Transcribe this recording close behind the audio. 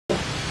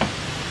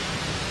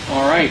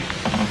right.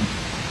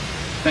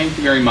 Thank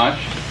you very much.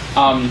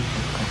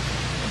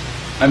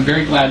 I'm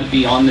very glad to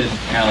be on this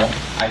panel.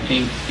 I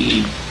think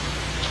the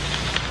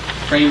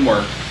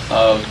framework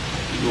of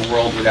the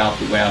world without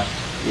the West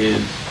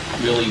is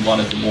really one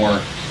of the more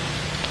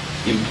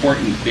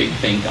important big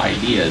think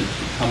ideas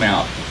that come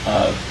out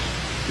of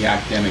the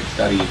academic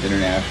study of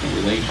international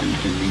relations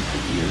in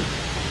recent years.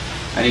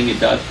 I think it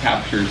does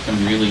capture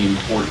some really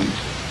important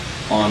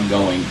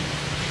ongoing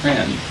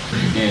trends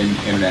in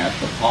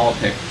international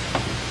politics.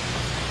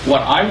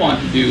 What I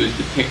want to do is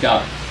to pick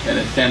up, in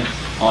a sense,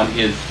 on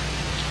his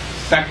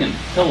second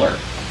pillar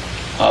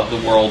of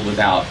the world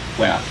without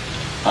West,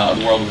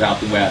 the world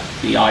without the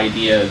West, the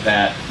idea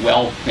that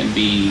wealth can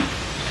be,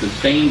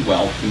 sustained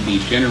wealth can be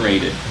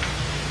generated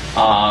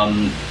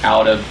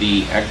out of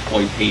the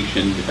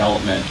exploitation,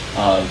 development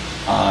of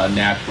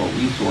natural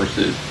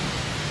resources,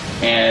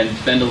 and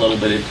spend a little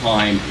bit of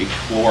time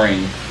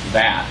exploring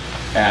that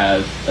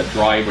as a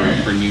driver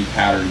for new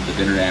patterns of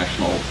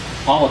international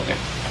politics.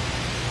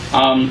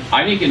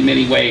 I think in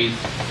many ways,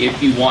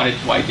 if you wanted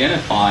to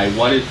identify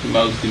what is the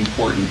most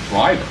important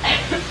driver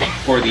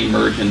for the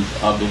emergence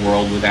of the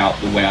world without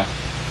the West,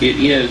 it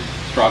is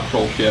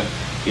structural shifts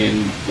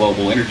in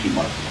global energy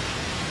markets.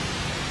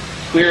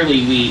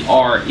 Clearly, we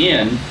are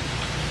in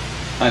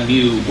a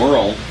new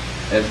world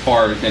as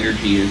far as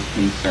energy is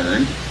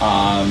concerned.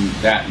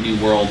 That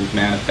new world is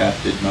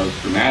manifested most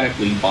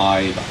dramatically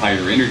by the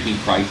higher energy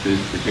prices,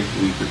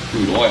 particularly for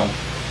crude oil,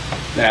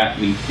 that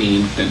we've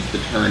seen since the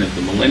turn of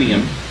the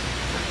millennium.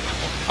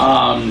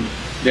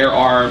 There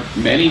are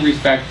many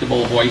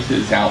respectable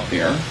voices out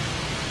there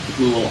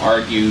who will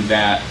argue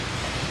that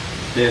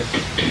this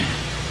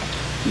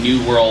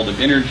new world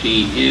of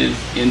energy is,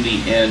 in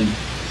the end,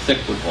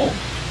 cyclical.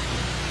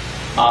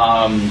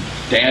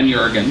 Dan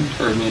Yergin,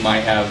 for whom I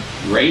have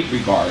great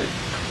regard,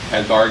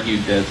 has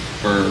argued this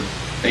for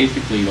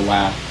basically the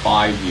last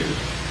 5 years.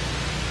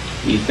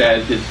 He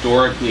says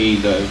historically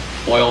the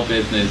oil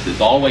business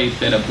has always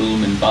been a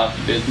boom and bust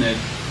business.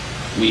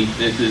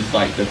 This is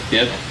like the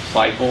 5th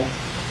cycle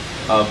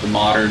of the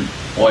modern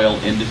oil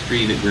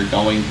industry that we're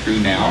going through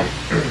now.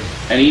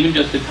 And even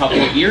just a couple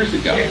of years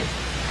ago,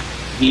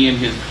 he and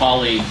his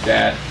colleagues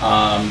at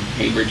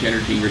Cambridge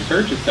Energy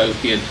Research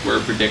Associates were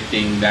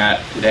predicting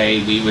that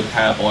today we would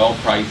have oil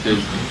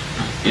prices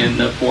in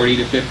the $40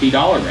 to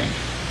 $50 range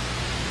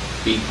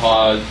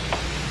because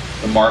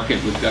the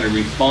market was going to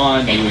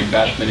respond, new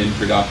investment in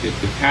productive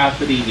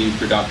capacity, new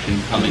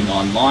production coming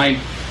online,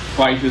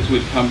 prices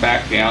would come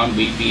back down,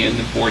 we'd be in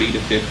the $40 to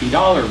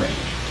 $50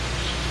 range.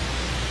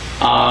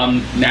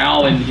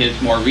 Now in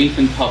his more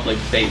recent public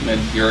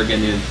statements,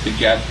 Yergin is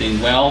suggesting,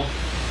 well,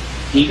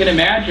 he can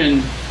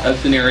imagine a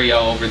scenario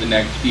over the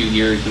next few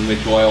years in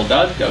which oil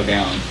does go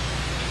down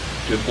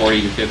to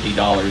 $40 to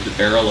 $50 a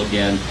barrel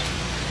again,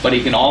 but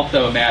he can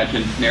also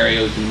imagine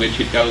scenarios in which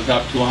it goes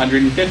up to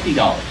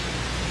 $150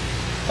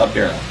 a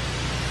barrel.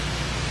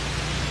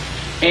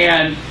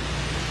 And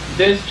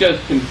this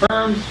just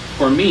confirms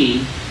for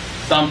me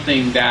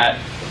something that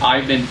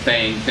I've been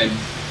saying since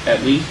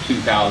at least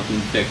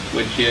 2006,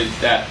 which is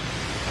that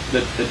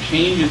the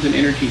changes in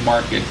energy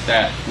markets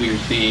that we're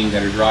seeing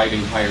that are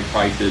driving higher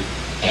prices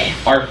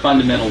are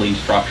fundamentally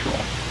structural.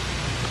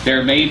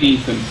 There may be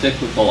some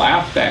cyclical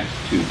aspects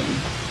to them,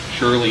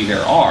 surely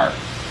there are,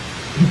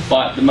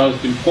 but the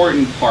most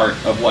important part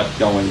of what's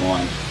going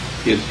on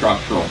is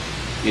structural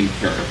in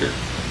character.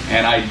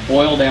 And I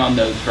boil down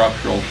those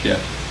structural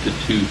shifts to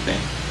 2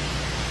 things.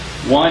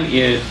 One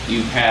is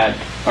you've had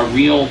a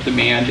real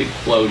demand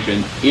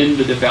explosion in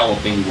the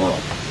developing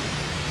world.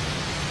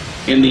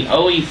 In the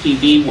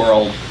OECD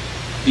world,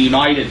 the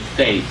United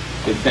States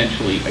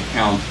essentially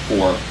accounts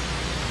for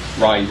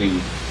rising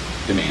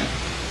demand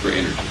for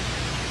energy.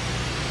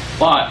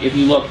 But if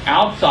you look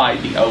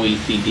outside the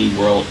OECD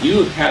world,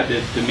 you have had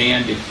this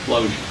demand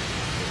explosion.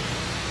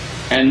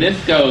 And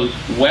this goes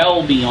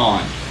well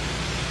beyond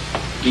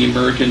the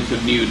emergence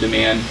of new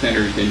demand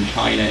centers in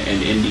China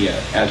and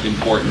India, as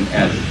important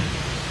as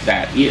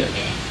that is.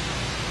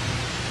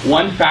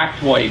 One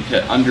factoid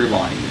to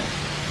underline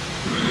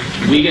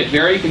this. We get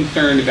very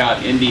concerned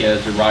about India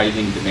as a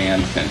rising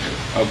demand center.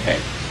 Okay.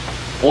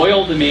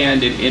 Oil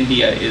demand in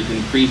India is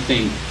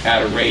increasing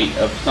at a rate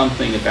of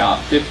something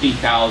about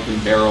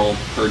 50,000 barrels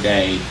per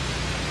day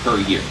per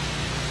year.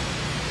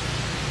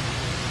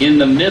 In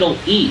the Middle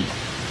East,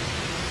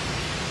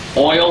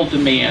 oil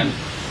demand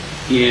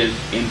is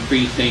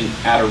increasing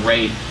at a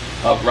rate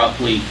of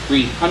roughly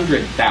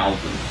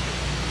 300,000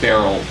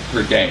 barrels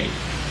per day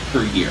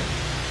per year.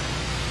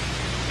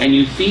 And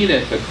you see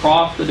this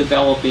across the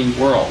developing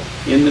world,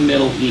 in the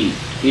Middle East,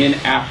 in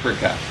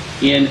Africa,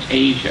 in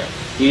Asia,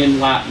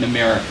 in Latin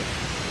America.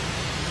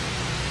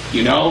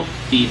 You know,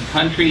 these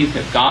countries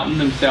have gotten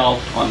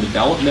themselves on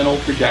developmental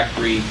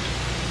trajectories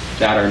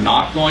that are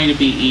not going to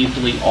be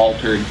easily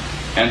altered,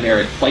 and they're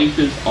at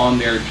places on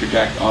those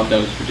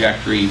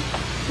trajectories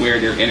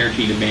where their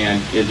energy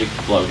demand is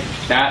exploding.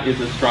 That is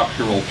a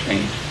structural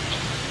change.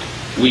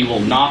 We will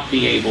not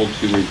be able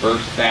to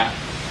reverse that.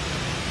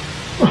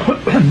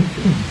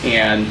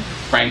 And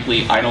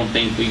frankly, I don't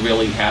think we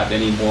really have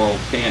any moral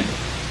standing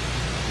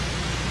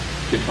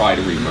to try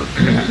to reverse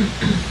that.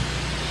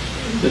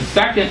 The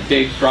second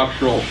big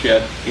structural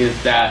shift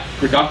is that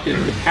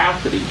productive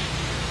capacity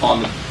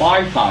on the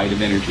supply side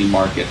of energy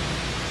markets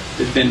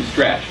has been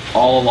stretched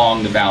all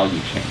along the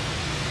value chain.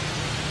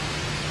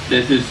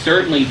 This is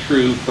certainly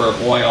true for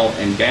oil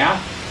and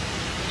gas,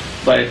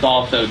 but it's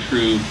also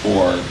true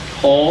for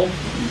coal,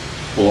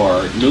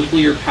 for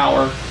nuclear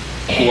power,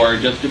 for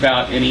just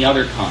about any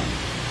other kind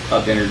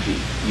of energy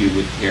you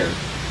would care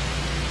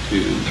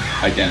to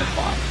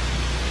identify.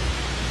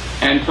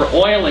 And for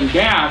oil and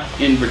gas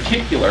in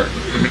particular,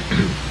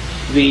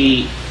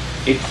 the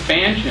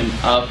expansion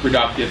of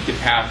productive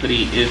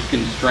capacity is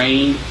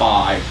constrained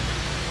by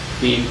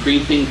the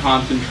increasing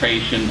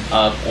concentration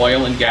of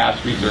oil and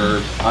gas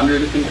reserves under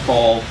the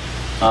control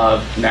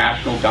of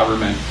national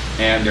governments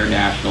and their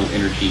national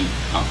energy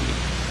companies.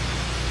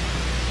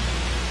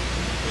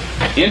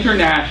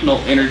 International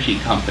energy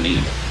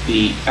companies,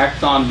 the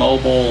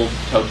ExxonMobils,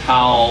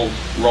 Totals,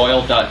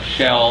 Royal Dutch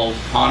Shells,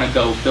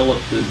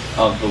 ConocoPhillipses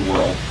of the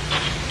world,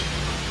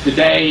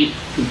 today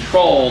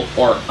control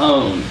or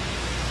own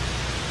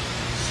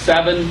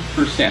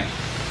 7%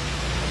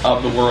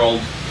 of the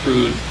world's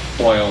crude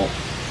oil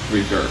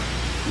reserve.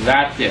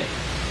 That's it.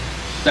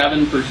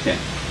 7%.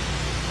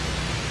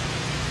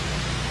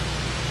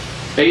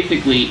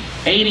 Basically,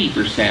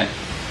 80%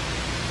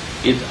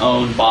 is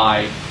owned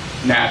by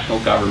national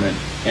governments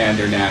and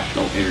their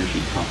national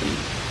energy companies,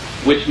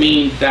 which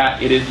means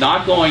that it is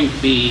not going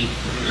to be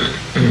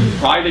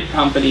private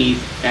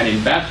companies and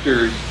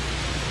investors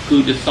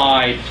who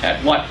decide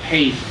at what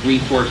pace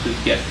resources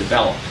get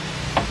developed.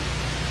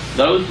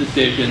 Those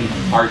decisions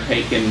are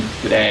taken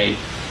today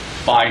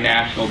by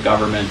national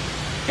governments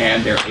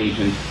and their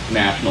agents,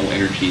 national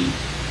energy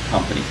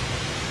companies.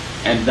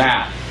 And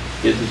that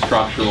is a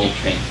structural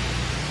change.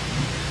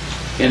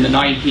 In the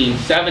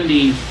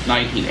 1970s,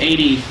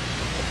 1980s,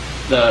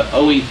 the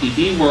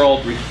OECD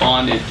world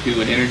responded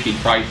to an energy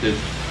crisis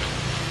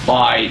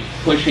by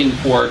pushing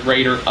for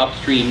greater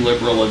upstream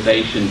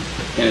liberalization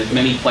in as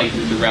many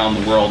places around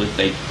the world as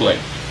they could.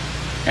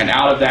 And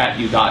out of that,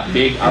 you got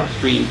big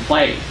upstream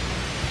plays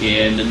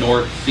in the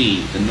North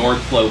Sea, the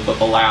North Slope of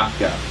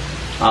Alaska,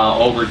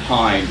 over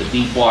time, the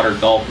Deepwater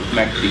Gulf of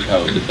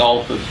Mexico, the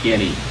Gulf of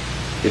Guinea,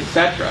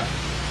 etc.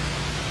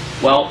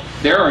 Well,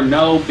 there are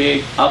no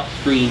big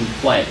upstream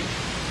plays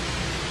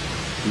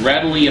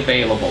readily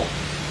available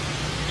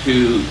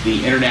to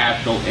the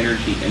international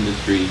energy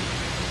industry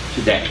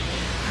today.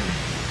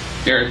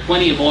 There is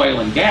plenty of oil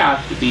and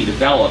gas to be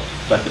developed,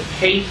 but the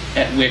pace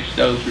at which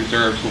those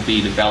reserves will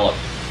be developed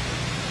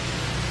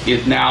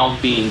is now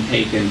being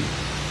taken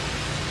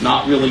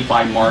not really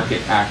by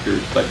market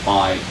actors, but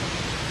by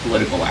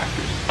political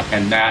actors.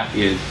 And that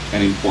is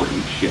an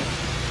important shift.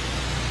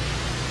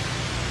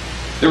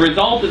 The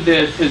result of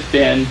this has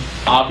been,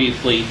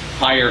 obviously,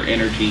 higher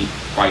energy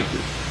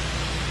prices,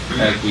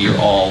 as we are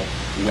all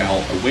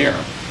well aware.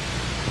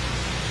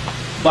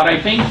 But I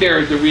think there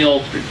is a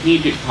real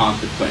strategic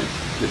consequence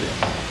to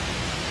this.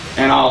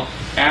 And I'll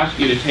ask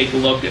you to take a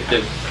look at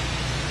this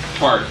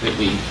chart that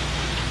we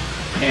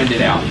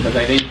handed out, because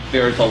I think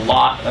there's a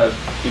lot of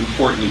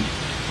important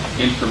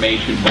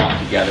information brought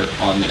together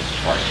on this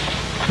chart.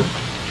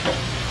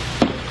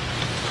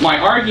 My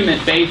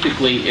argument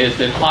basically is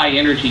that high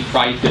energy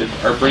prices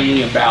are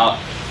bringing about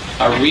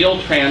a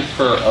real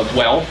transfer of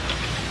wealth,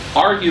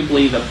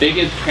 arguably the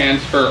biggest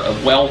transfer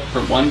of wealth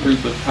from one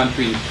group of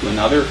countries to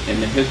another in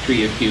the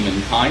history of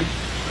humankind.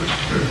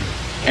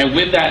 And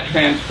with that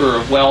transfer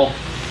of wealth,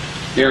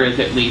 there is,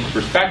 at least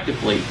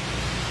respectively,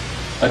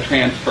 a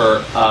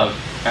transfer of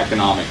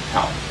economic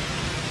power.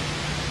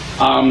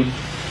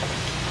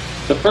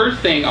 The first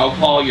thing I'll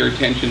call your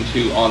attention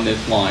to on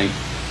this line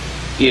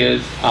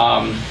is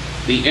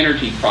the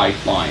energy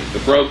price line, the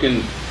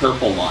broken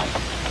purple line.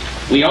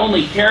 We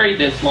only carried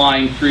this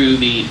line through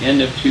the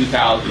end of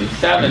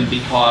 2007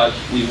 because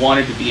we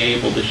wanted to be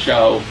able to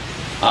show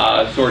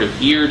sort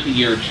of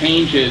year-to-year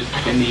changes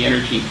in the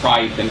energy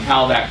price and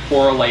how that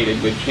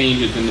correlated with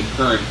changes in the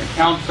current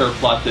account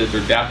surpluses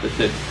or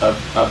deficits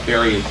of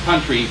various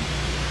countries.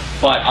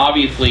 But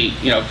obviously,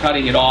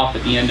 cutting it off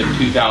at the end of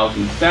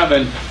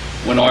 2007,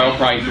 when oil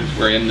prices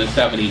were in the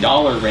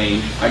 $70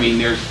 range, I mean,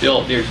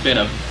 there's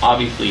been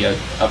obviously a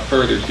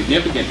further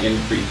significant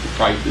increase in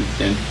prices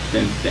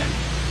since then.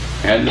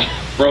 And the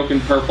broken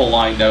purple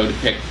line, though,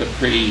 depicts a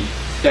pretty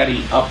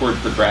steady upward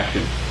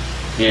progression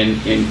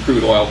in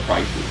crude oil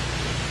prices.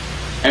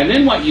 And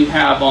then what you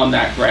have on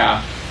that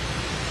graph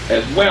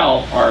as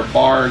well are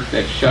bars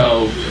that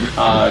show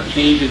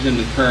changes in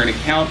the current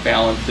account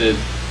balances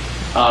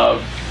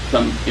of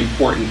some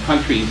important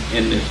countries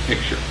in this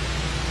picture.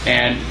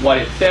 And what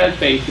it says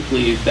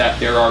basically is that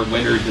there are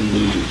winners and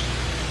losers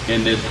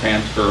in this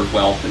transfer of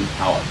wealth and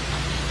power.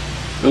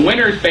 The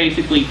winners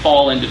basically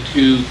fall into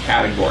two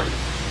categories.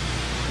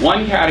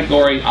 One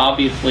category,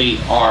 obviously,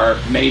 are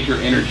major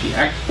energy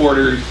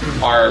exporters.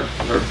 Our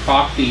sort of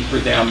proxy for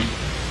them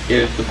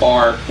is the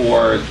bar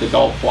for the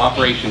Gulf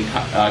Cooperation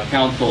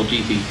Council,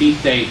 GCC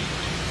states,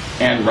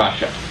 and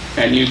Russia.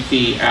 And you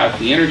see, as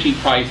the energy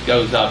price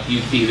goes up, you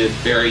see this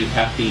very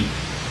hefty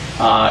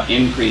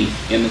increase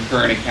in the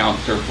current account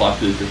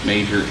surpluses of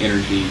major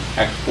energy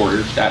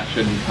exporters. That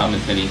shouldn't come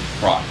as any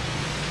surprise.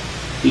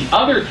 The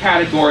other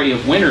category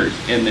of winners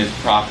in this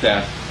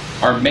process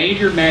are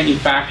major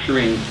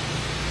manufacturing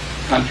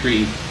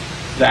countries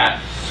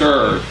that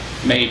serve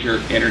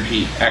major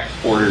energy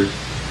exporters.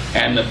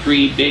 And the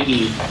three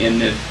biggies in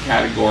this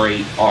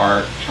category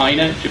are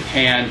China,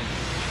 Japan,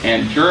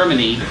 and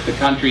Germany, the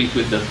countries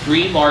with the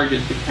three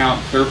largest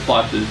account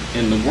surpluses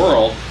in the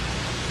world,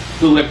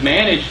 who have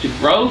managed to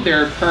grow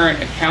their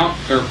current account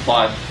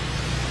surplus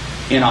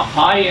in a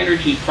high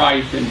energy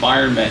price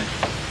environment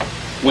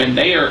when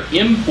they are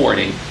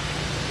importing,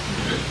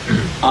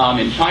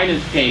 in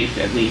China's case,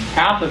 at least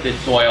half of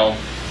its oil.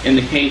 In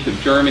the case of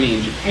Germany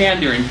and Japan,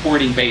 they're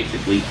importing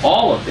basically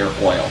all of their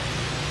oil.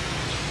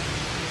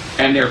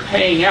 And they're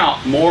paying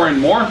out more and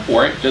more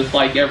for it, just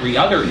like every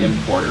other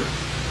importer.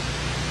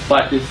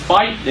 But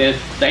despite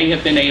this, they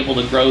have been able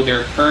to grow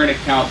their current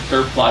account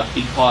surplus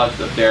because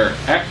of their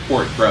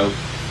export growth.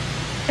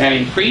 And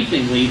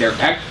increasingly, their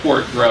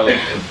export growth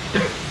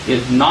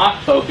is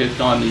not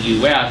focused on the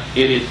U.S.,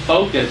 it is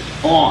focused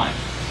on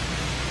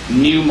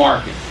new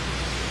markets.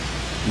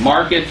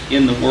 Markets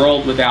in the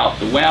world without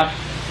the West,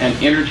 and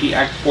energy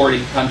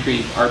exporting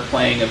countries are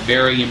playing a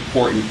very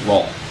important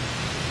role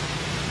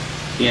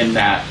in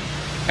that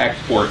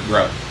export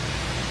growth.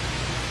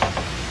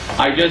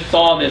 I just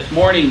saw this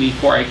morning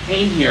before I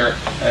came here,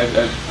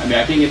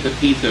 I think it's a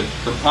piece of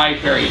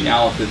proprietary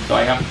analysis, so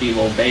I have to be a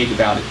little vague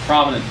about its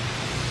provenance,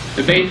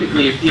 but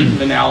basically a piece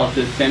of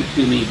analysis sent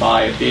to me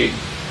by a big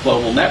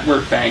global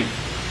network bank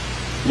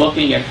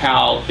looking at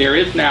how there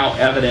is now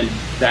evidence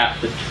that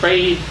the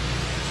trade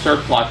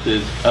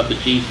surpluses of the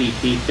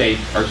GCC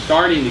states are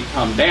starting to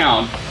come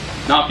down,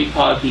 not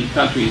because these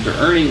countries are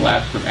earning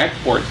less from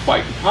exports,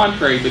 quite the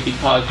contrary, but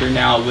because they're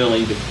now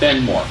willing to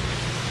spend more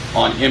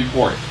on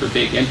imports for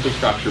big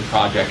infrastructure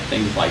projects,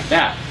 things like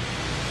that.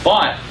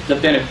 But the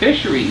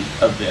beneficiaries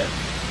of this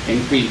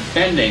increased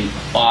spending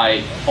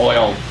by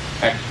oil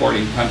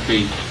exporting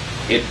countries,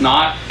 it's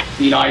not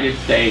the United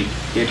States,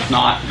 it's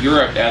not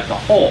Europe as a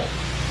whole.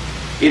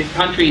 It's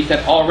countries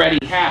that already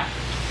have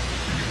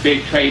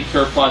big trade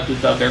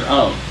surpluses of their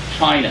own.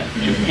 China,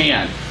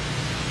 Japan,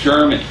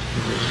 Germany.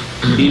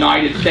 The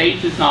United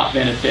States is not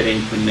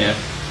benefiting from this.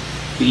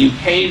 The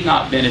UK is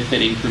not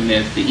benefiting from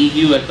this. The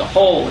EU as a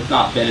whole is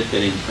not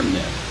benefiting from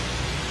this.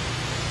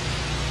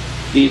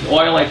 These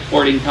oil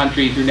exporting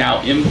countries are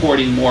now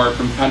importing more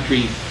from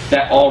countries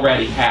that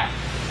already have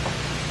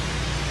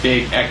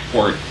big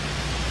export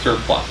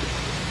surpluses.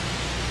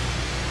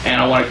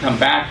 And I want to come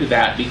back to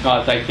that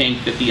because I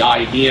think that the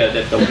idea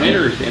that the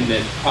winners in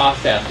this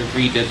process of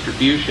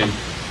redistribution,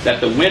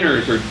 that the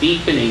winners are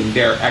deepening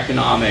their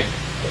economic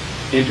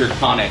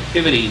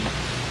interconnectivity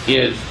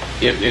is,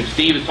 if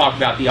Steve has talked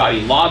about the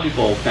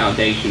ideological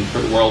foundation for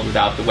the world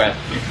without the West,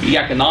 the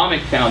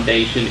economic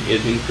foundation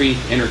is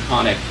increased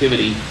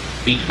interconnectivity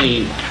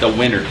between the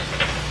winners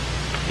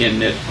in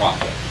this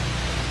process.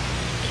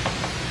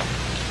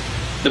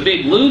 The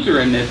big loser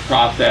in this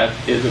process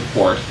is, of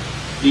course,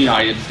 the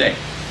United States,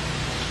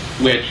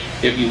 which,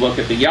 if you look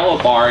at the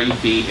yellow bar, you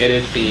see it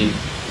has seen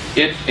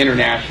its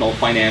international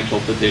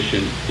financial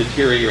position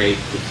deteriorate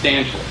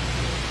substantially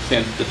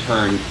since the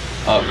turn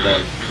of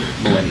the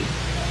millennium.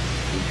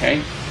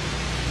 Okay?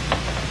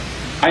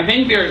 I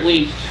think there are at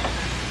least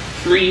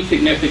three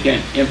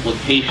significant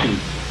implications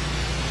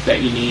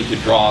that you need to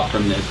draw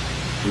from this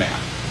map.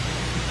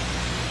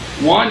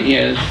 One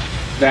is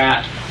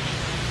that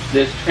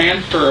this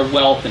transfer of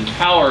wealth and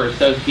power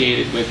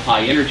associated with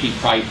high energy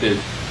prices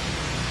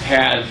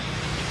has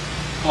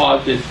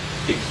caused this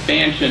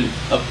expansion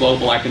of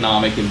global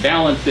economic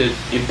imbalances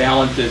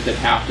that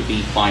have to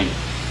be financed.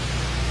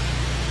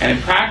 And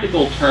in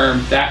practical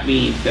terms, that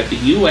means that the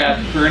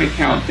U.S. current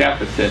account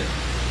deficit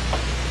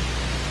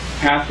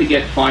has to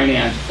get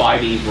financed by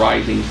these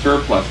rising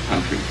surplus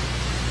countries.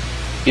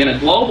 In a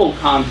global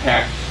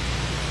context,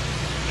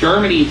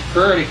 Germany's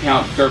current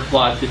account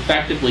surplus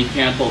effectively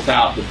cancels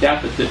out the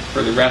deficits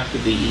for the rest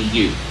of the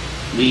EU,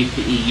 leaves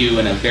the EU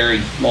in a very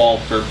small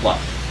surplus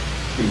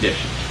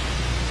condition.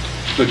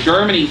 So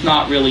Germany's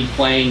not really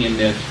playing in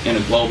this in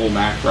a global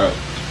macro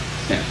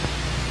sense.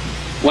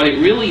 What it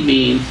really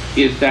means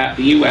is that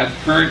the U.S.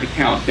 current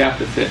account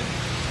deficit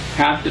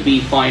has to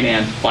be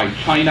financed by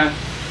China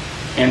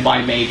and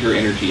by major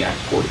energy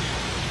exporters.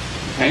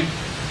 Okay?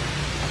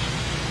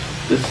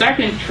 The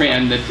second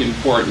trend that's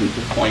important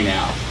to point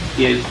out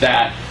is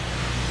that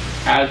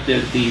as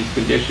these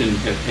conditions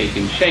have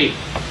taken shape,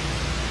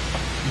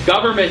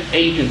 government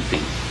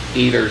agencies,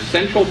 either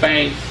central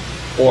banks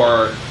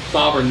or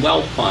sovereign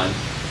wealth funds,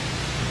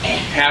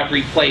 have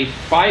replaced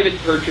private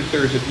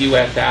purchasers of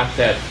U.S.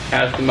 assets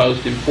as the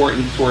most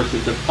important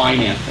sources of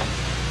financing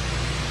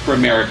for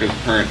America's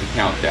current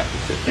account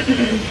deficit.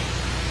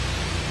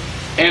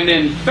 And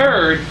then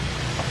third,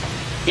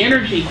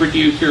 energy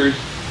producers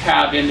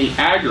have in the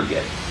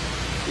aggregate,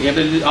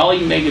 I'll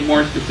even make it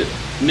more specific,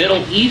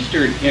 Middle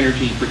Eastern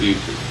energy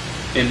producers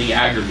in the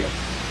aggregate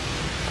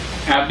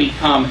have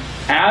become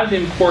as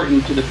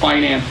important to the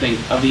financing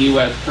of the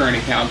U.S. current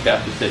account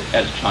deficit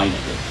as China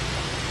is.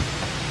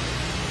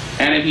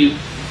 And if you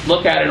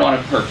look at it on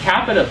a per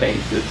capita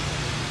basis,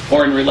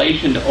 or in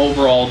relation to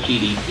overall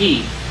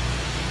GDP,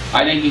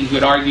 I think you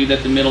could argue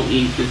that the Middle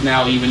East is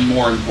now even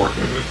more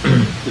important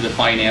to the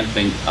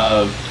financing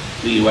of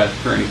the U.S.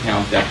 current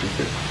account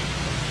deficit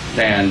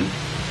than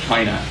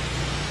China.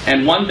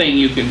 And one thing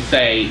you can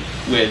say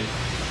with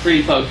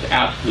pretty close to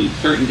absolute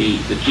certainty,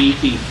 the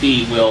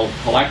GCC will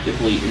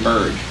collectively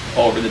emerge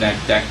over the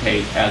next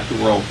decade as the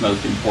world's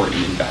most important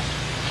investor.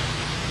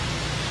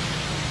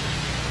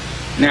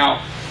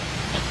 Now,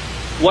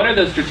 what are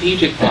the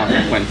strategic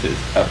consequences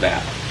of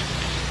that?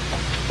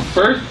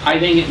 First, I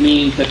think it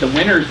means that the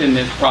winners in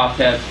this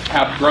process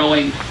have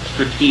growing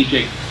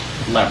strategic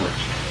leverage.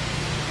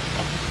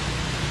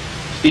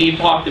 Steve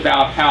talked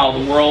about how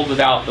the world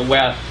without the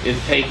West is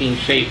taking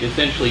shape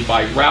essentially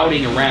by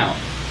routing around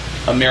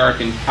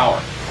American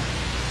power.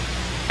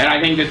 And I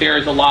think that there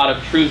is a lot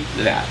of truth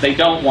to that. They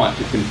don't want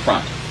to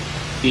confront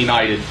the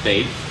United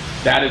States.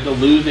 That is a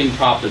losing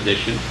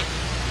proposition.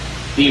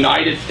 The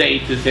United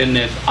States is in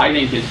this, I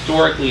think,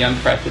 historically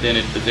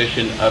unprecedented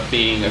position of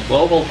being a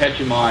global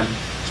hegemon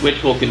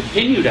which will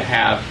continue to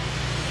have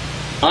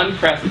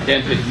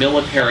unprecedented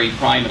military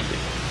primacy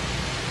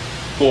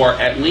for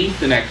at least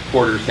the next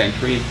quarter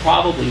century, and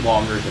probably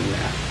longer than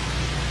that,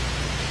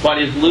 but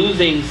is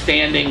losing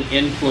standing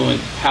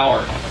influence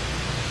power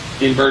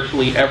in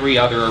virtually every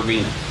other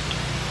arena.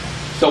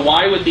 So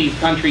why would these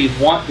countries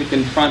want to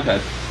confront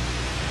us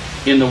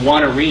in the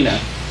one arena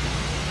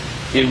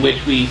in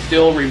which we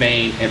still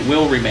remain and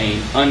will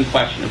remain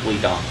unquestionably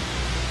dominant?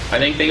 I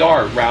think they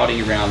are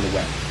routing around the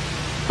West.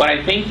 But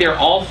I think they're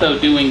also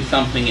doing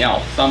something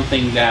else,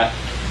 something that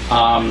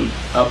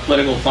a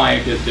political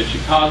scientist at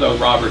Chicago,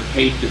 Robert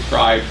Case,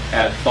 described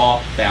as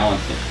soft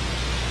balancing.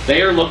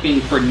 They are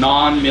looking for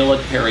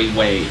non-military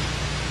ways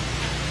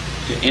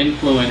to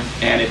influence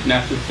and, if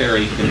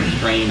necessary,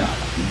 constrain us.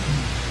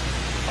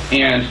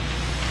 And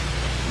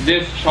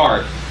this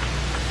chart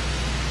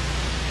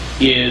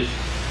is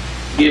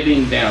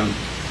giving them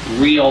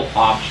real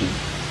options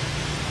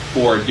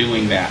for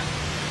doing that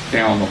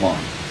down the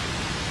line.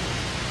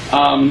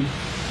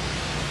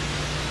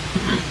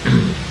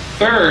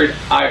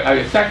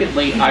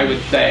 Secondly, I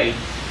would say,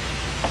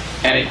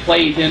 and it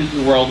plays into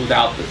the world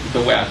without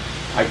the West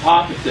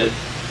hypothesis,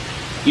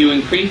 you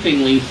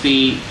increasingly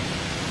see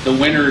the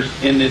winners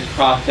in this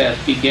process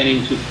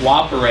beginning to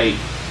cooperate,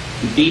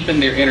 deepen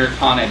their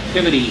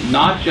interconnectivity,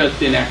 not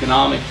just in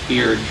economic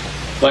spheres,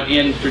 but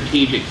in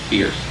strategic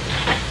spheres.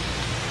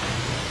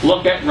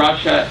 Look at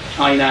Russia,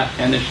 China,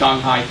 and the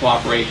Shanghai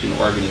Cooperation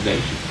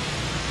Organization,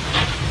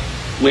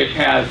 which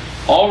has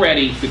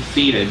already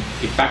succeeded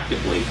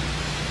effectively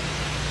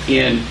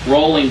in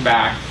rolling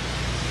back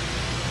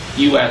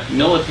U.S.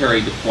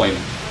 military deployments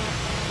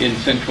in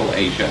Central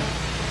Asia,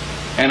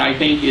 and I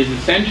think is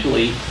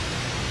essentially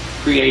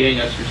creating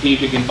a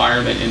strategic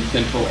environment in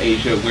Central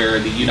Asia where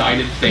the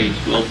United States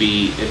will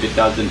be, if it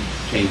doesn't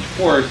change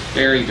course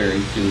very,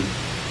 very soon,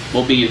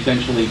 will be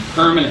essentially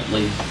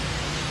permanently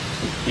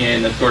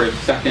in a sort of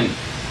second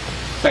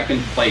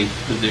place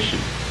position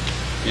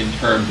in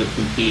terms of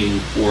competing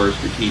for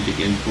strategic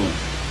influence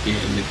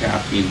in the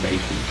Caspian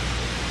Basin.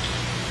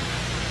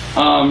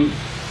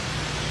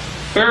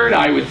 Third,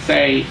 I would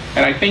say,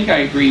 and I think I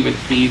agree with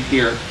Steve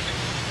here,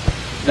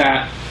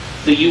 that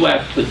the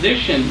U.S.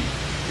 position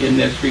in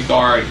this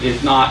regard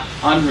is not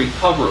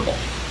unrecoverable.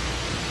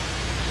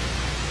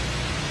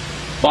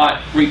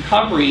 But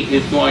recovery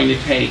is going to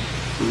take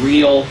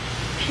real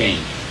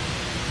change.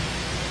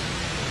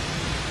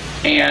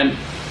 And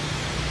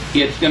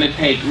it's going to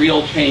take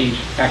real change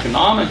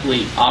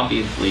economically,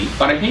 obviously,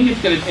 but I think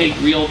it's going to take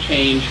real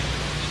change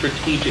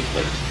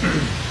strategically.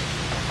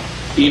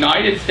 The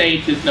United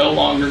States is no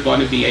longer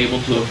going to be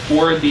able to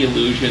afford the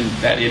illusion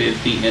that it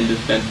is the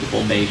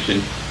indispensable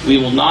nation. We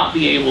will not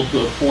be able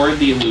to afford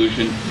the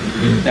illusion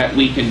that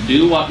we can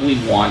do what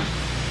we want.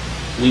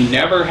 We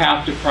never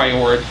have to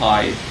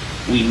prioritize.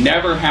 We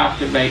never have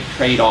to make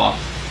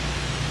trade-offs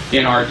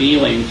in our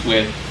dealings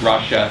with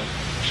Russia,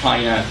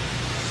 China,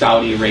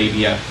 Saudi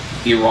Arabia,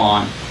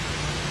 Iran.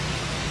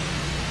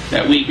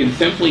 That we can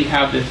simply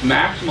have this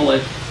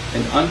maximalist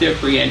and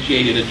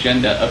undifferentiated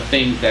agenda of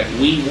things that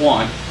we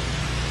want,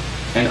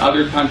 and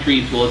other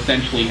countries will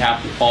essentially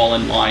have to fall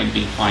in line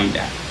behind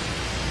that.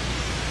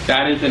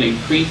 That is an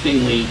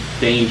increasingly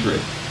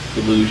dangerous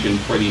illusion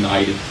for the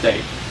United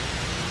States.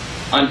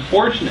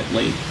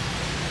 Unfortunately,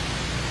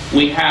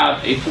 we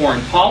have a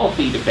foreign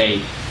policy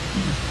debate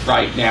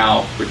right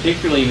now,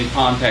 particularly in the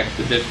context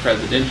of this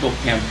presidential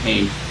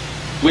campaign,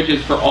 which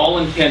is for all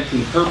intents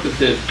and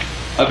purposes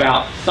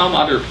about some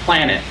other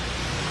planet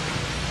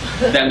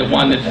than the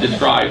one that's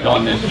described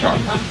on this chart.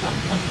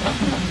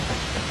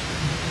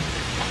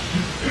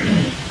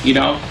 You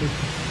know?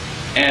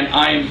 And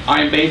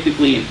I'm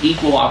basically an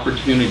equal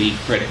opportunity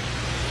critic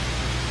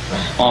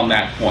on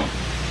that point.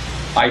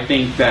 I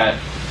think that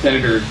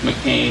Senators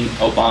McCain,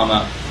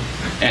 Obama,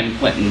 and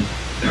Clinton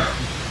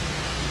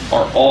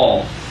are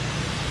all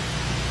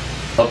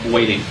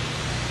avoiding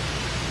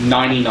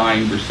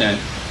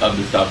 99% of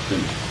the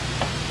substance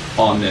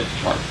on this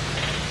chart.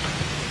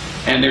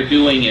 And they're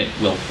doing it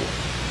willfully.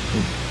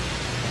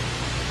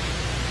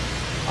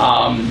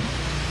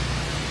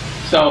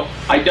 So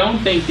I don't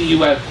think the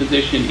U.S.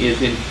 position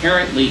is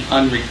inherently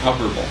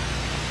unrecoverable.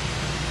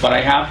 But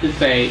I have to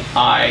say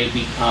I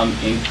become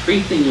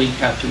increasingly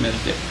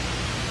pessimistic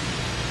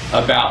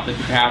about the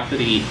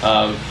capacity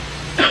of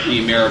the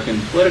American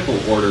political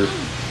order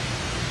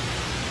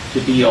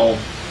to deal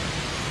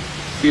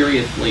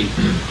seriously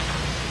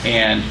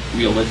and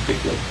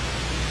realistically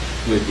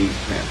with these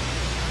trends.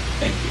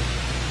 Thank you.